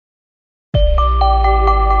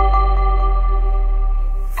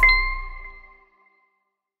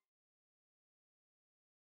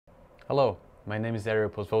Hello, my name is Ariel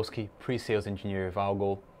Pozwolski, pre-sales engineer of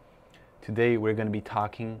Algo. Today we're going to be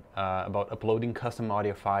talking about uploading custom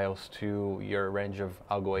audio files to your range of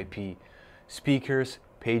Algo AP speakers,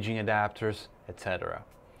 paging adapters, etc.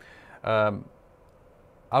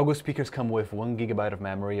 Algo speakers come with 1 GB of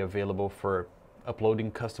memory available for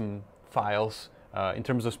uploading custom files. In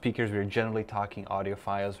terms of speakers, we're generally talking audio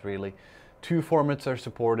files really. 2 formats are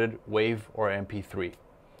supported, WAV or MP3.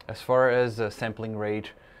 As far as sampling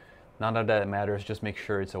rate, none of that matters, just make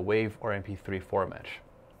sure it's a WAV or MP3 format.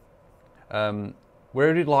 We're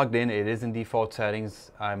already logged in, it is in default settings.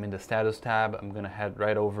 I'm in the status tab. I'm going to head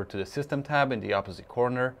right over to the system tab in the opposite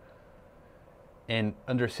corner. And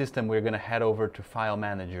under system, we're going to head over to file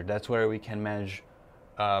manager. That's where we can manage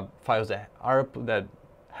files that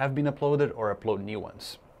have been uploaded or upload new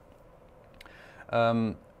ones.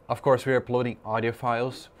 Of course, we're uploading audio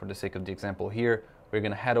files. For the sake of the example here, we're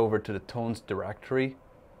going to head over to the tones directory.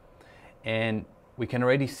 And we can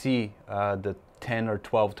already see the 10 or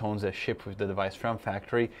 12 tones that ship with the device from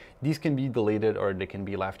factory. These can be deleted or they can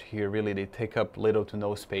be left here. Really, they take up little to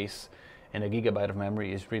no space, and 1 GB of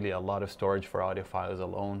memory is really a lot of storage for audio files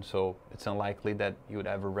alone, so it's unlikely that you would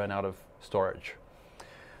ever run out of storage.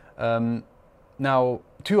 Now,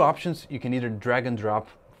 2 options. You can either drag and drop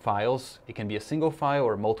files. It can be a single file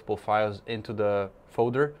or multiple files into the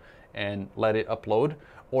folder and let it upload,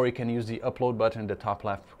 or you can use the upload button in the top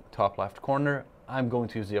left corner. I'm going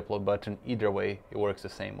to use the upload button. Either way, it works the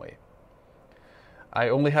same way. I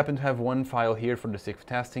only happen to have 1 file here for the sake of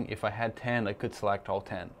testing. If I had 10, I could select all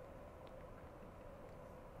 10.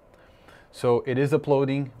 So it is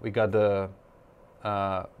uploading. We got the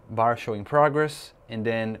bar showing progress, and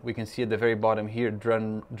then we can see at the very bottom here,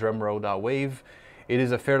 drumroll.wav. It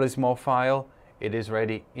is a fairly small file. It is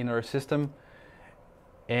ready in our system.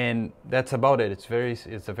 And that's about it.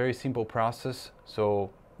 It's a very simple process.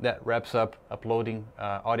 So that wraps up uploading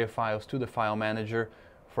audio files to the file manager.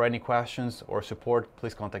 For any questions or support,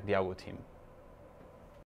 please contact the Algo team.